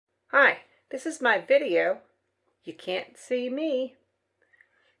Hi, this is my video. You can't see me.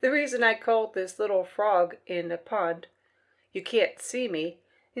 The reason I called this little frog in the pond, "You can't see me,"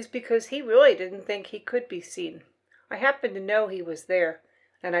 is because he really didn't think he could be seen. I happened to know he was there,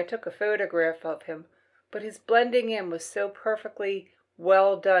 and I took a photograph of him, but his blending in was so perfectly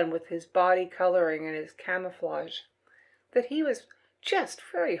well done with his body coloring and his camouflage that he was just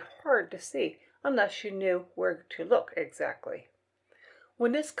very hard to see unless you knew where to look exactly.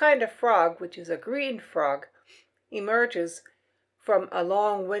 When this kind of frog, which is a green frog, emerges from a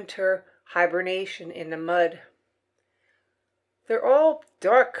long winter hibernation in the mud, they're all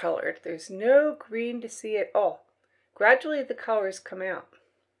dark colored. There's no green to see at all. Gradually the colors come out.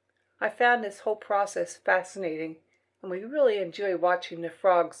 I found this whole process fascinating, and we really enjoy watching the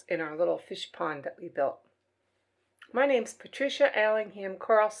frogs in our little fish pond that we built. My name's Patricia Allingham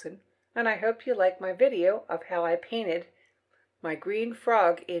Carlson, and I hope you like my video of how I painted my green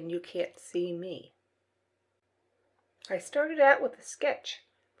frog in You Can't See Me. I started out with a sketch.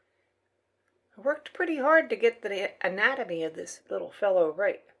 I worked pretty hard to get the anatomy of this little fellow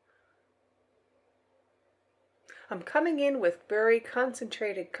right. I'm coming in with very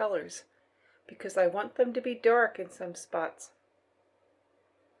concentrated colors because I want them to be dark in some spots.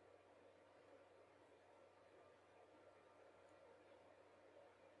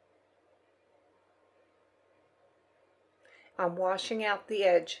 I'm washing out the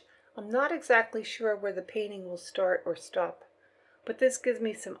edge. I'm not exactly sure where the painting will start or stop, but this gives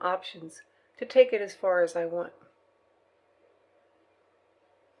me some options to take it as far as I want.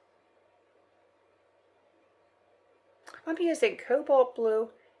 I'm using cobalt blue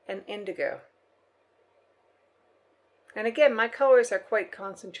and indigo. And again, my colors are quite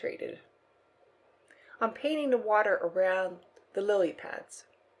concentrated. I'm painting the water around the lily pads.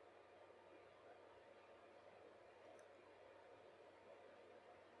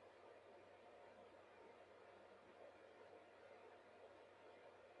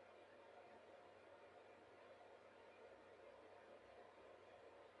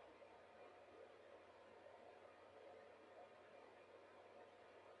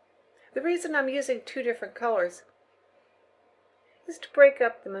 The reason I'm using two different colors is to break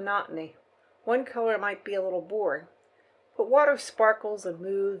up the monotony. One color might be a little boring, but water sparkles and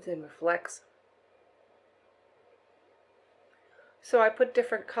moves and reflects. So I put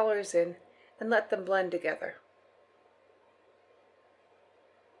different colors in and let them blend together.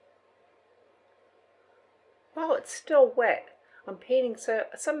 While it's still wet, I'm painting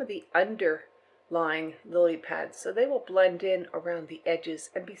some of the underlying lily pads so they will blend in around the edges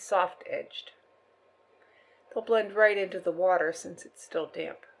and be soft edged. They'll blend right into the water since it's still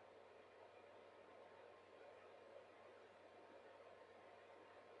damp.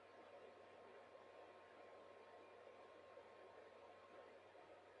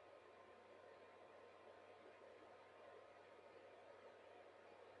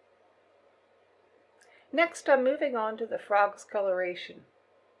 Next, I'm moving on to the frog's coloration.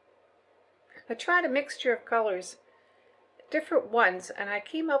 I tried a mixture of colors, different ones, and I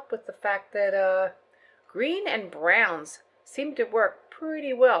came up with the fact that green and browns seem to work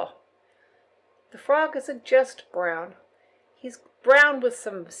pretty well. The frog isn't just brown. He's brown with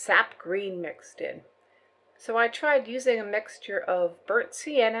some sap green mixed in. So I tried using a mixture of burnt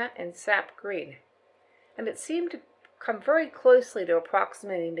sienna and sap green, and it seemed to come very closely to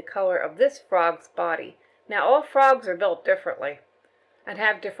approximating the color of this frog's body. Now, all frogs are built differently and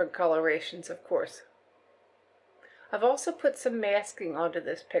have different colorations, of course. I've also put some masking onto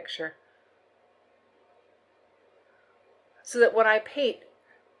this picture so that when I paint,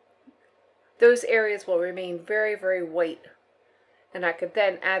 those areas will remain very, very white, and I could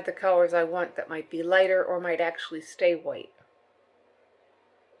then add the colors I want that might be lighter or might actually stay white.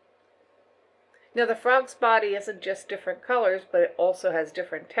 Now, the frog's body isn't just different colors, but it also has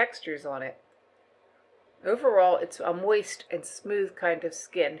different textures on it. Overall, it's a moist and smooth kind of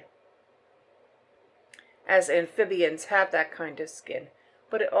skin, as amphibians have that kind of skin,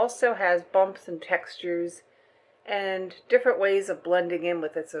 but it also has bumps and textures and different ways of blending in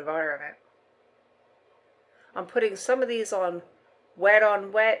with its environment. I'm putting some of these on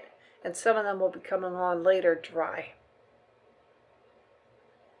wet, and some of them will be coming on later dry.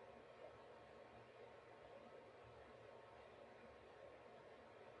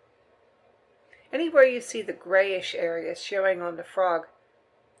 Anywhere you see the grayish areas showing on the frog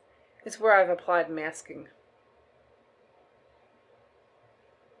is where I've applied masking.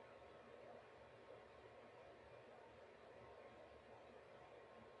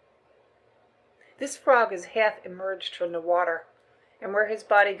 This frog is half emerged from the water, and where his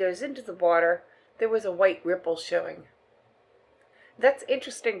body goes into the water, there was a white ripple showing. That's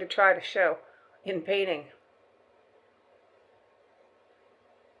interesting to try to show in painting.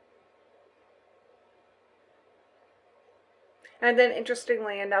 And then,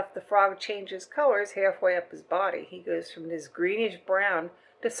 interestingly enough, the frog changes colors halfway up his body. He goes from this greenish brown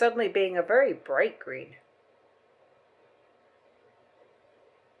to suddenly being a very bright green.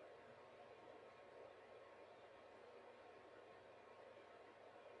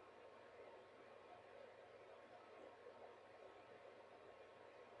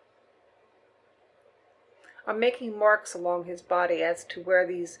 I'm making marks along his body as to where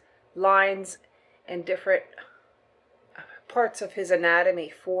these lines and different parts of his anatomy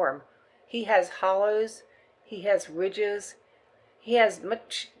form. He has hollows, he has ridges, he has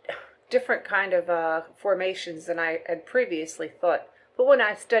much different kind of formations than I had previously thought. But when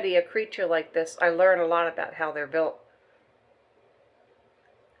I study a creature like this, I learn a lot about how they're built.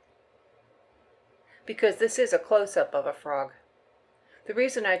 Because this is a close-up of a frog. The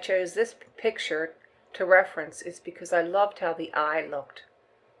reason I chose this picture to reference is because I loved how the eye looked.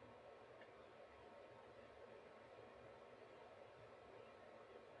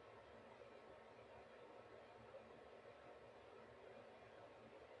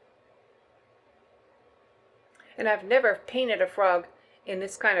 And I've never painted a frog in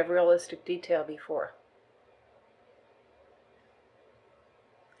this kind of realistic detail before.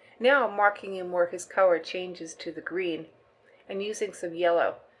 Now I'm marking him where his color changes to the green and using some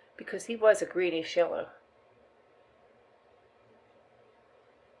yellow because he was a greenish yellow.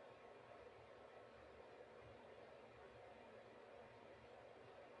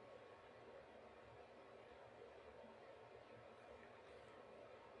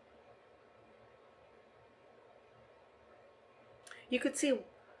 You could see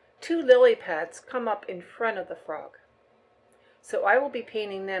two lily pads come up in front of the frog. So I will be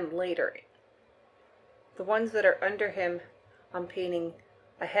painting them later. The ones that are under him, I'm painting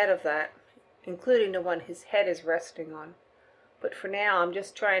ahead of that, including the one his head is resting on. But for now, I'm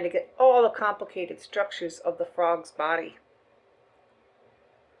just trying to get all the complicated structures of the frog's body.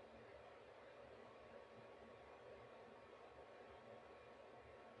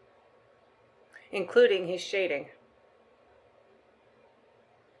 Including his shading.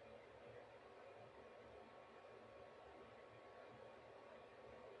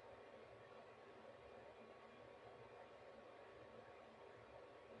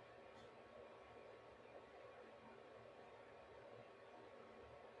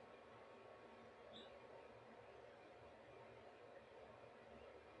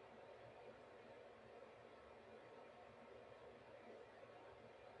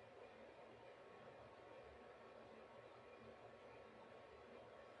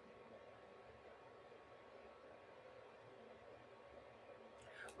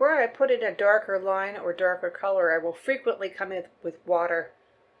 Where I put in a darker line or darker color, I will frequently come in with water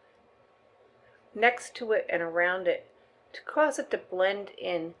next to it and around it to cause it to blend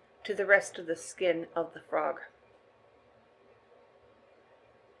in to the rest of the skin of the frog.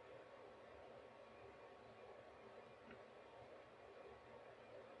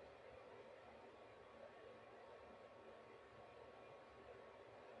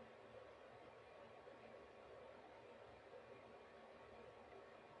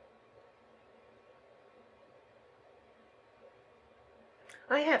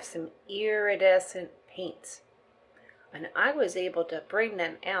 I have some iridescent paints, and I was able to bring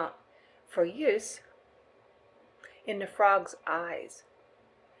them out for use in the frog's eyes,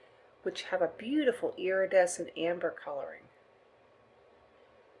 which have a beautiful iridescent amber coloring.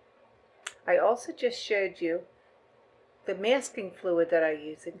 I also just showed you the masking fluid that I'm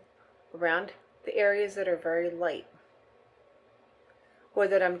using around the areas that are very light, or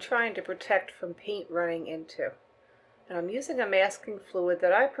that I'm trying to protect from paint running into. And I'm using a masking fluid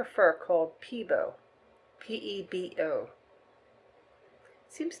that I prefer called Pebo, P-E-B-O.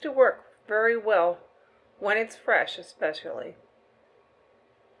 Seems to work very well when it's fresh, especially.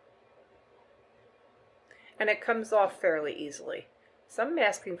 And it comes off fairly easily. Some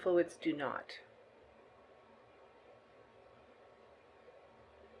masking fluids do not.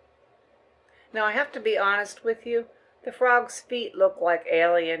 Now I have to be honest with you, the frog's feet look like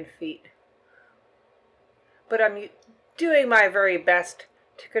alien feet. But I'm doing my very best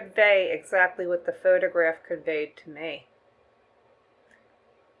to convey exactly what the photograph conveyed to me.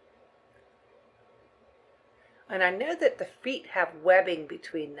 And I know that the feet have webbing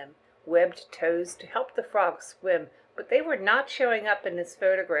between them, webbed toes to help the frog swim, but they were not showing up in this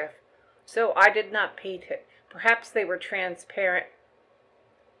photograph, so I did not paint it. Perhaps they were transparent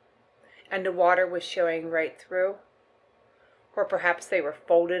and the water was showing right through, or perhaps they were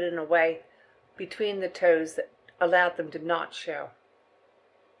folded in a way between the toes that allowed them to not show.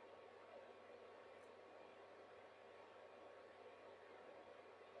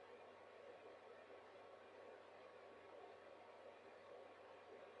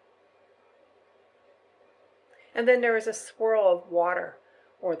 And then there is a swirl of water,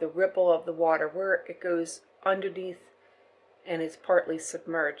 or the ripple of the water, where it goes underneath and is partly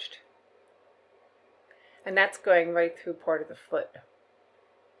submerged. And that's going right through part of the foot.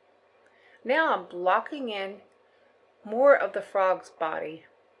 Now I'm blocking in more of the frog's body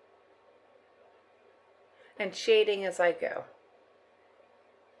and shading as I go.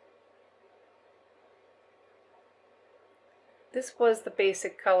 This was the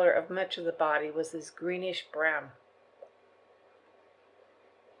basic color of much of the body, was this greenish brown.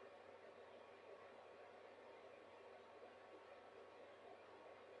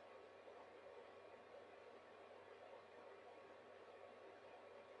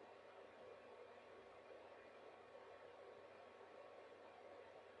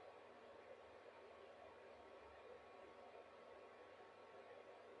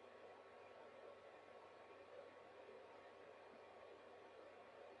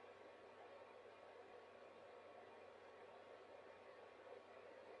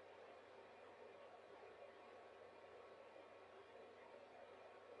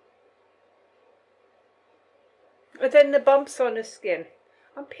 And then the bumps on the skin,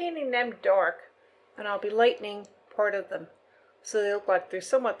 I'm painting them dark, and I'll be lightening part of them so they look like they're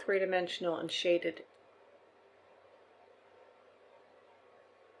somewhat three-dimensional and shaded.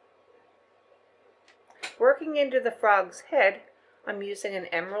 Working into the frog's head, I'm using an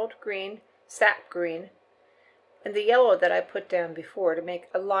emerald green, sap green, and the yellow that I put down before to make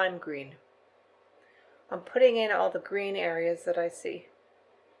a lime green. I'm putting in all the green areas that I see.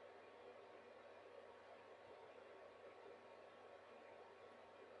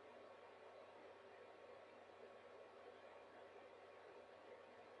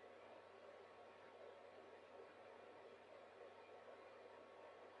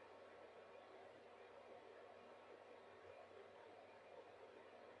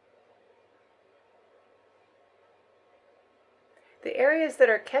 The areas that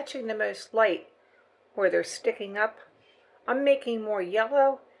are catching the most light, where they're sticking up, I'm making more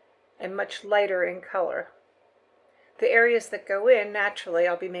yellow and much lighter in color. The areas that go in, naturally,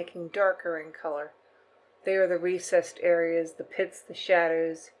 I'll be making darker in color. They are the recessed areas, the pits, the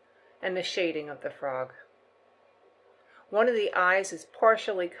shadows, and the shading of the frog. One of the eyes is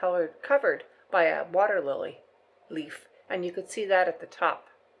partially covered by a water lily leaf, and you could see that at the top.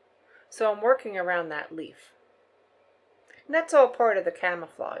 So I'm working around that leaf. And that's all part of the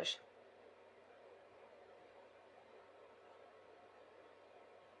camouflage.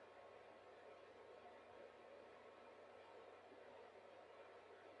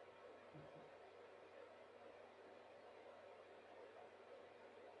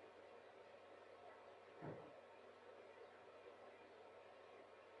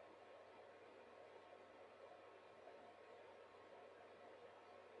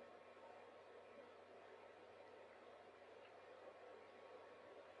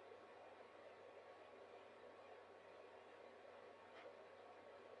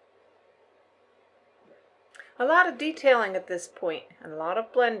 A lot of detailing at this point, and a lot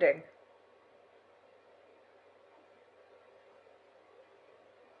of blending.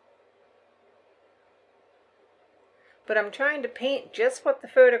 But I'm trying to paint just what the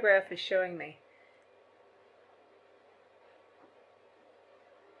photograph is showing me.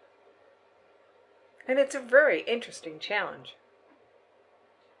 And it's a very interesting challenge.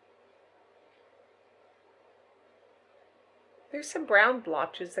 There's some brown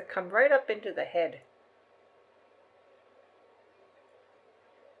blotches that come right up into the head.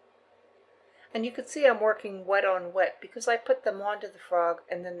 And you can see I'm working wet on wet because I put them onto the frog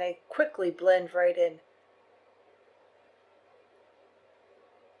and then they quickly blend right in.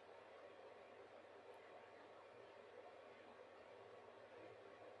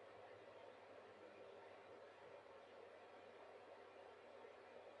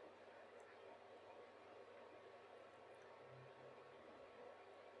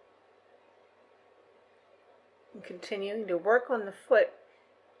 I'm continuing to work on the foot.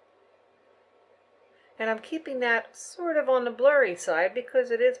 And I'm keeping that sort of on the blurry side because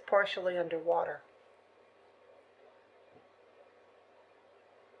it is partially underwater.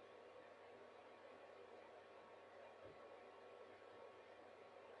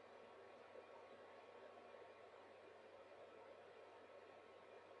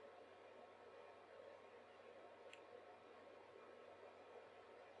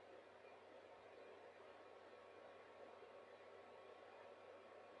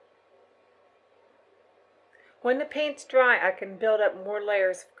 When the paint's dry, I can build up more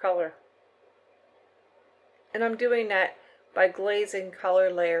layers of color. And I'm doing that by glazing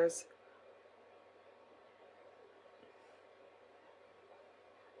color layers.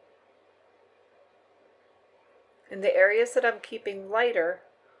 And the areas that I'm keeping lighter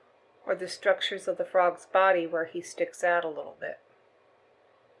are the structures of the frog's body where he sticks out a little bit.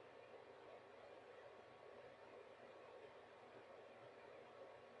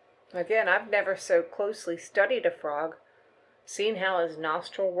 Again, I've never so closely studied a frog, seen how his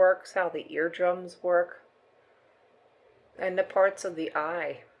nostril works, how the eardrums work, and the parts of the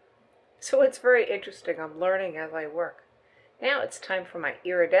eye. So it's very interesting. I'm learning as I work. Now it's time for my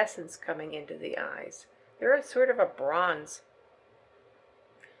iridescence coming into the eyes. They're sort of a bronze.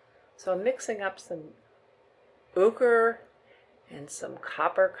 So I'm mixing up some ochre and some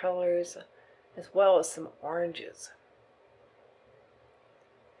copper colors, as well as some oranges.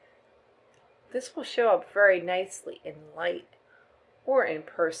 This will show up very nicely in light or in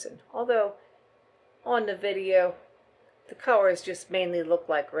person, although on the video the colors just mainly look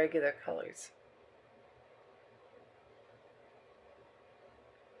like regular colors.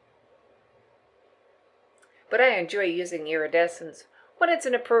 But I enjoy using iridescents when it's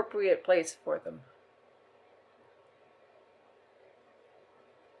an appropriate place for them.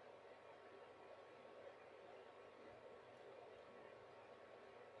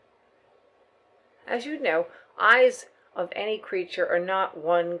 As you know, eyes of any creature are not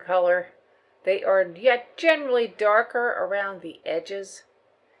one color. They are yet generally darker around the edges.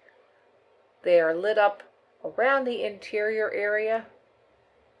 They are lit up around the interior area.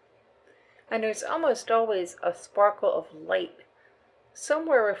 And there's almost always a sparkle of light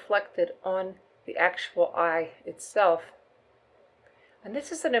somewhere reflected on the actual eye itself. And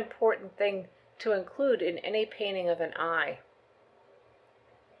this is an important thing to include in any painting of an eye.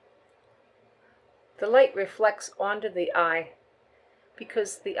 The light reflects onto the eye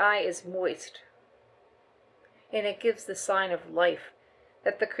because the eye is moist, and it gives the sign of life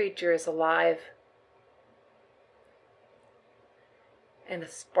that the creature is alive, and a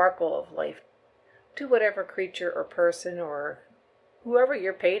sparkle of life to whatever creature or person or whoever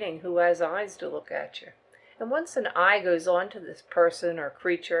you're painting who has eyes to look at you. And once an eye goes onto this person or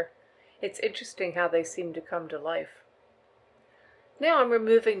creature, it's interesting how they seem to come to life. Now I'm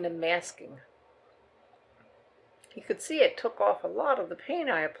removing the masking. You could see it took off a lot of the paint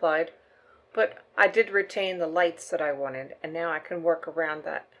I applied, but I did retain the lights that I wanted, and now I can work around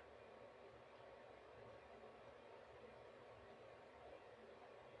that.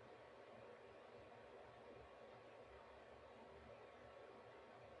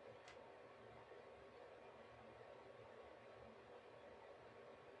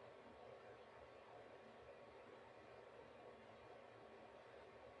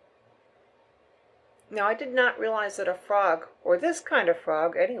 Now, I did not realize that a frog, or this kind of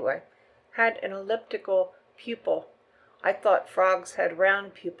frog anyway, had an elliptical pupil. I thought frogs had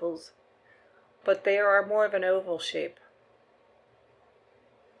round pupils, but they are more of an oval shape.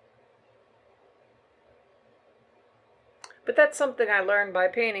 But that's something I learned by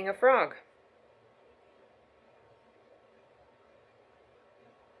painting a frog.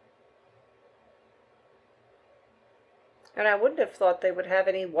 And I wouldn't have thought they would have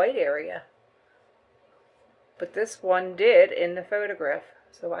any white area. But this one did in the photograph,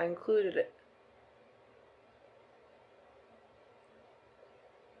 so I included it.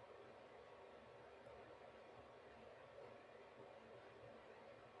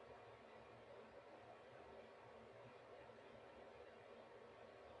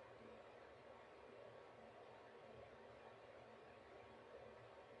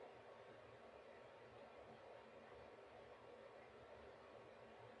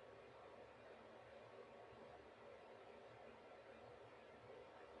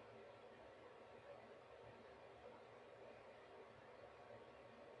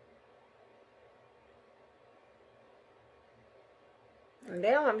 And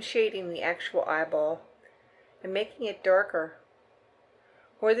now I'm shading the actual eyeball and making it darker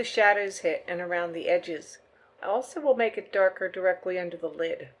where the shadows hit and around the edges. I also will make it darker directly under the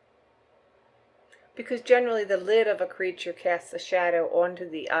lid, because generally the lid of a creature casts a shadow onto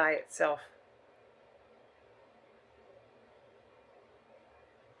the eye itself.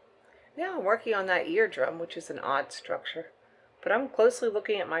 Now I'm working on that eardrum, which is an odd structure, but I'm closely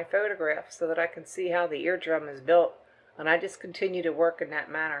looking at my photograph so that I can see how the eardrum is built, and I just continue to work in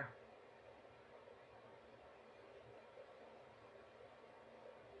that manner.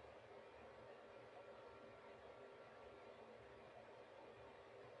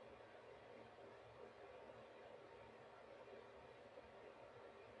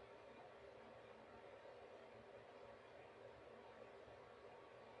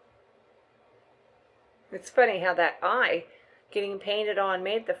 It's funny how that eye getting painted on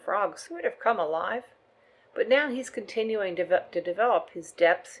made the frog sort of come alive. But now he's continuing to develop his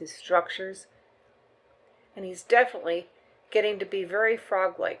depths, his structures, And he's definitely getting to be very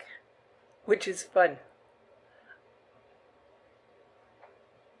frog-like, which is fun.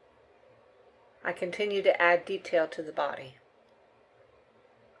 I continue to add detail to the body.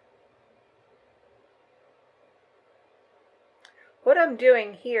 What I'm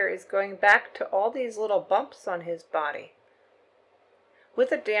doing here is going back to all these little bumps on his body.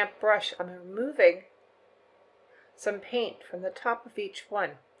 With a damp brush, I'm removing some paint from the top of each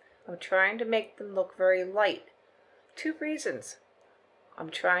one. I'm trying to make them look very light. 2 reasons. I'm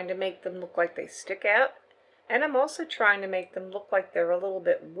trying to make them look like they stick out, and I'm also trying to make them look like they're a little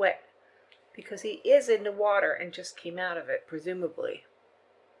bit wet, because he is in the water and just came out of it, presumably.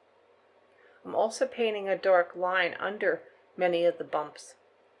 I'm also painting a dark line under many of the bumps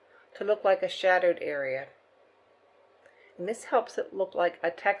to look like a shadowed area. And this helps it look like a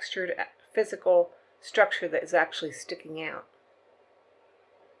textured physical structure that is actually sticking out.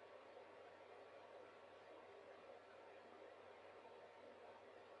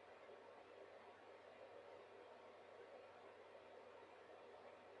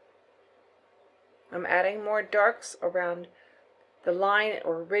 I'm adding more darks around the line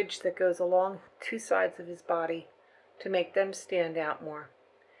or ridge that goes along 2 sides of his body to make them stand out more.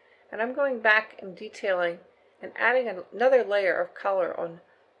 And I'm going back and detailing and adding another layer of color on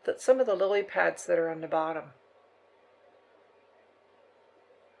some of the lily pads that are on the bottom.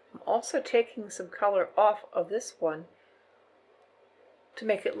 I'm also taking some color off of this one to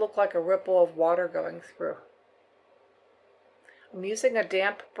make it look like a ripple of water going through. I'm using a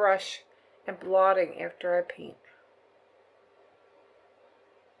damp brush and blotting after I paint.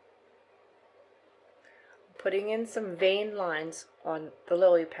 I'm putting in some vein lines on the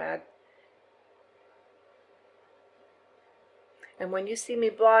lily pad. And when you see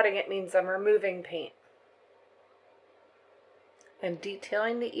me blotting, it means I'm removing paint. And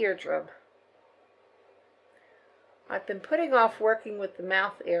detailing the eardrum. I've been putting off working with the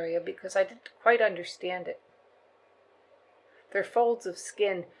mouth area because I didn't quite understand it. There are folds of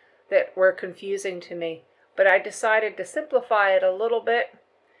skin that were confusing to me, but I decided to simplify it a little bit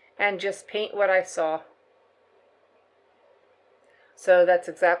and just paint what I saw. So that's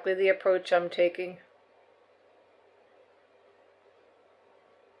exactly the approach I'm taking.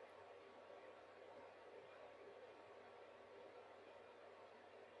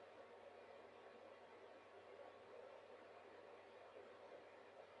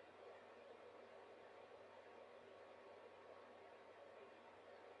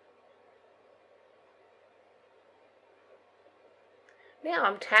 Now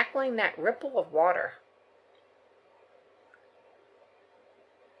I'm tackling that ripple of water.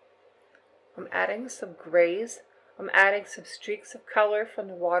 I'm adding some grays. I'm adding some streaks of color from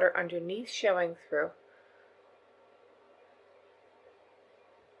the water underneath showing through.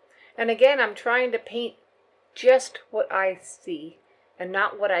 And again, I'm trying to paint just what I see and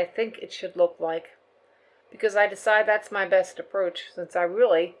not what I think it should look like, because I decide that's my best approach, since I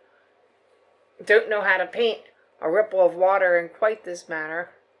really don't know how to paint a ripple of water in quite this manner.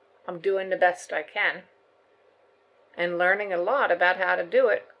 I'm doing the best I can and learning a lot about how to do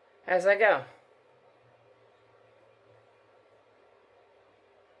it as I go.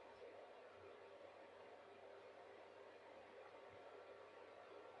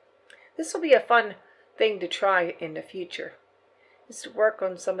 This will be a fun thing to try in the future, is to work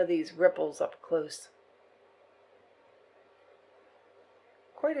on some of these ripples up close.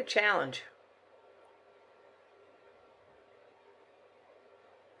 Quite a challenge.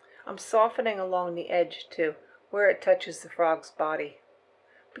 I'm softening along the edge too, where it touches the frog's body,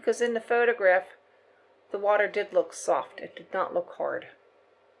 because in the photograph the water did look soft, it did not look hard.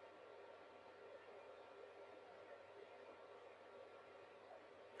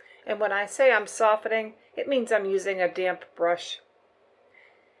 And when I say I'm softening, it means I'm using a damp brush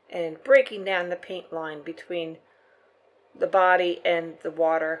and breaking down the paint line between the body and the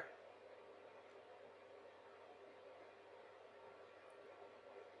water.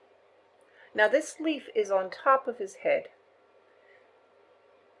 Now this leaf is on top of his head,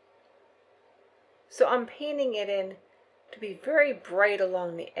 so I'm painting it in to be very bright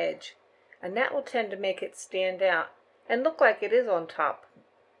along the edge, and that will tend to make it stand out and look like it is on top.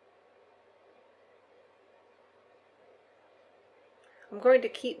 I'm going to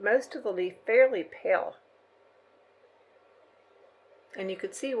keep most of the leaf fairly pale, and you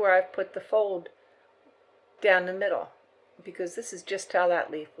can see where I've put the fold down the middle, because this is just how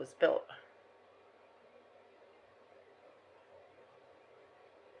that leaf was built.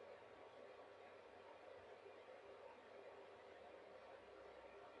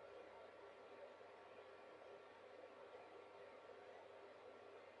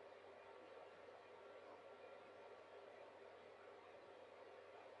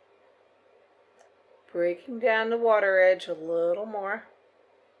 Breaking down the water edge a little more.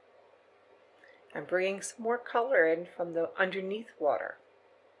 I'm bringing some more color in from the underneath water.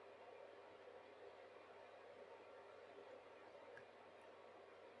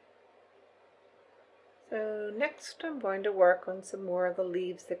 So next I'm going to work on some more of the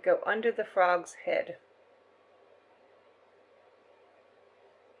leaves that go under the frog's head.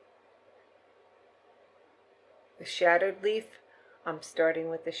 The shadowed leaf, I'm starting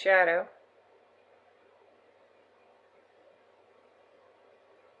with the shadow.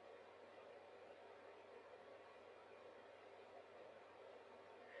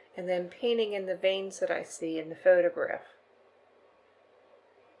 And then painting in the veins that I see in the photograph.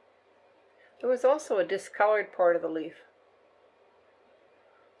 There was also a discolored part of the leaf,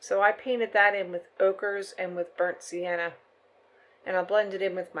 so I painted that in with ochres and with burnt sienna, and I'll blend it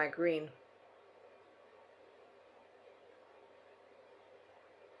in with my green.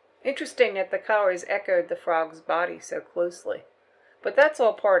 Interesting that the colors echoed the frog's body so closely, but that's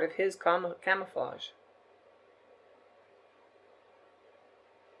all part of his camouflage.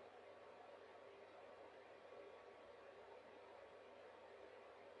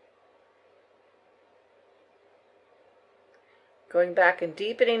 Going back and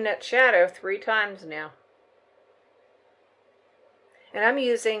deepening that shadow 3 times now. And I'm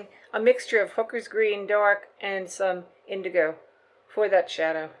using a mixture of Hooker's Green Dark and some indigo for that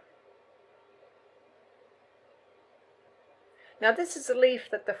shadow. Now this is a leaf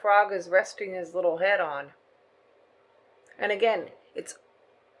that the frog is resting his little head on. And again, it's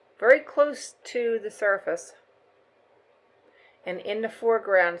very close to the surface and in the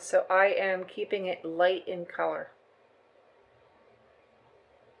foreground, so I am keeping it light in color.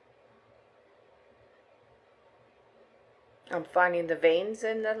 I'm finding the veins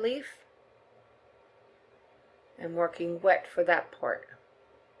in the leaf and working wet for that part.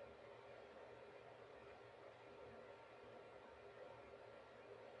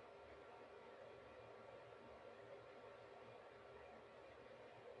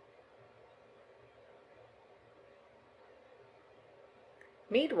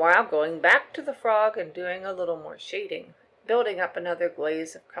 Meanwhile, going back to the frog and doing a little more shading, building up another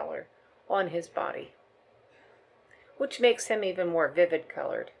glaze of color on his body, which makes him even more vivid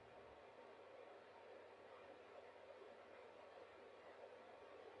colored.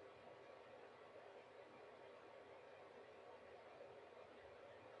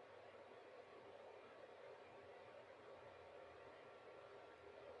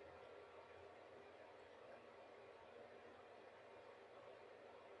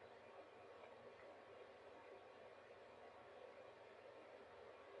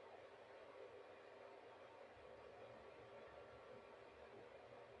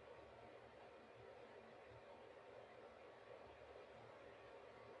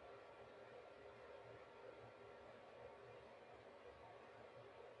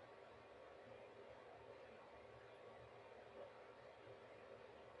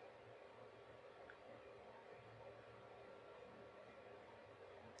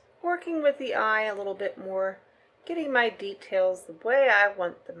 Working with the eye a little bit more, getting my details the way I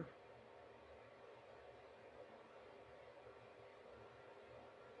want them.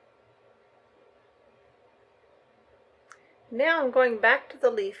 Now I'm going back to the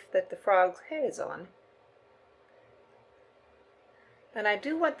leaf that the frog's head is on. And I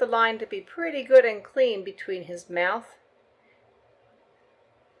do want the line to be pretty good and clean between his mouth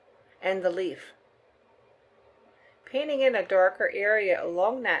and the leaf. Painting in a darker area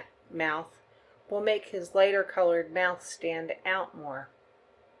along that mouth will make his lighter colored mouth stand out more.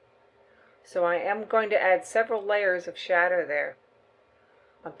 So I am going to add several layers of shadow there.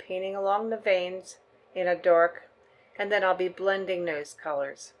 I'm painting along the veins in a dark, and then I'll be blending those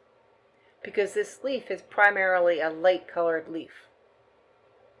colors, because this leaf is primarily a light colored leaf.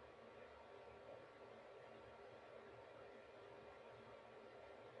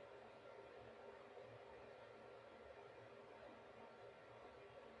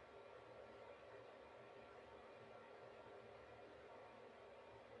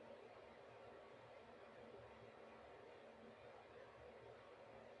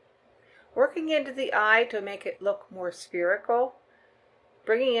 Working into the eye to make it look more spherical,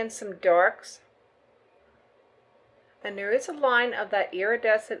 bringing in some darks. And there is a line of that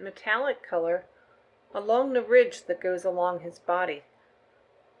iridescent metallic color along the ridge that goes along his body.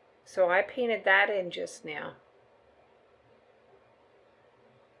 So I painted that in just now.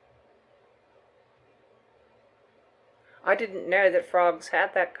 I didn't know that frogs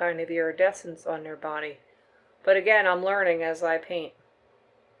had that kind of iridescence on their body. But again, I'm learning as I paint.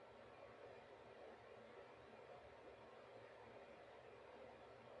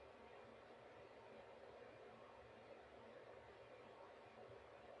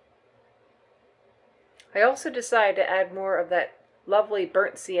 I also decided to add more of that lovely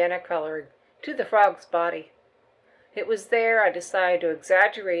burnt sienna coloring to the frog's body. It was there. I decided to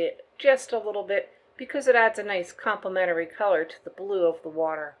exaggerate it just a little bit because it adds a nice complementary color to the blue of the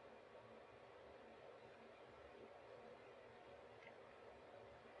water.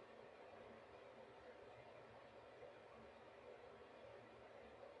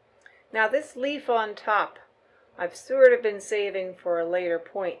 Now this leaf on top, I've sort of been saving for a later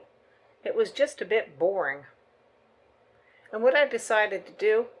point. It was just a bit boring. And what I decided to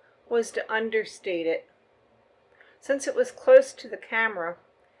do was to understate it. Since it was close to the camera,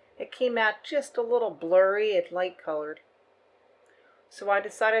 it came out just a little blurry and light colored. So I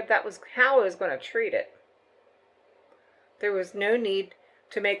decided that was how I was going to treat it. There was no need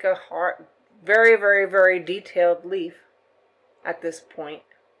to make a very detailed leaf at this point,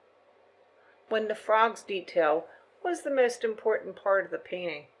 when the frog's detail was the most important part of the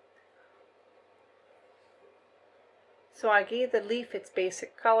painting. So I gave the leaf its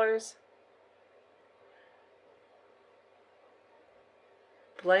basic colors,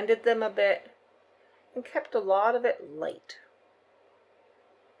 blended them a bit, and kept a lot of it light.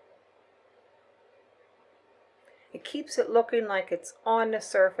 It keeps it looking like it's on the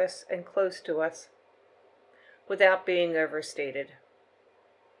surface and close to us without being overstated.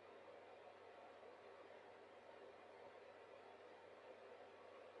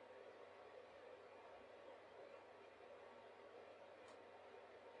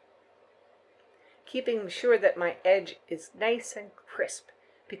 Keeping sure that my edge is nice and crisp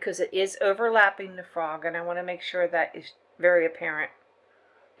because it is overlapping the frog and I want to make sure that is very apparent,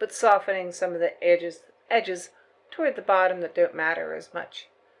 but softening some of the edges toward the bottom that don't matter as much.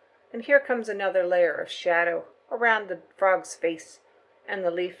 And here comes another layer of shadow around the frog's face and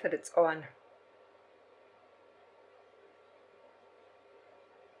the leaf that it's on.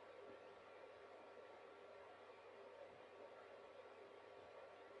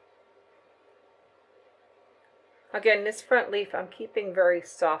 Again, this front leaf I'm keeping very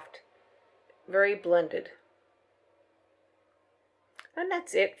soft, very blended. And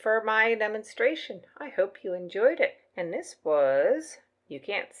that's it for my demonstration. I hope you enjoyed it. And this was You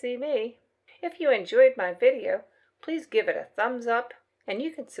Can't See Me. If you enjoyed my video, please give it a thumbs up and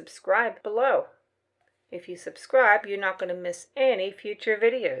you can subscribe below. If you subscribe, you're not going to miss any future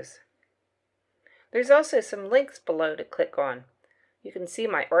videos. There's also some links below to click on. You can see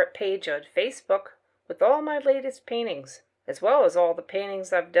my art page on Facebook with all my latest paintings, as well as all the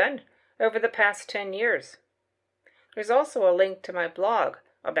paintings I've done over the past 10 years. There's also a link to my blog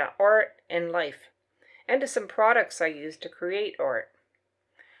about art and life, and to some products I use to create art.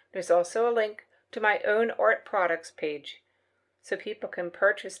 There's also a link to my own art products page, so people can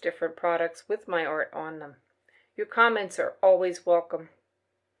purchase different products with my art on them. Your comments are always welcome.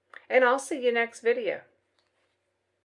 And I'll see you next video.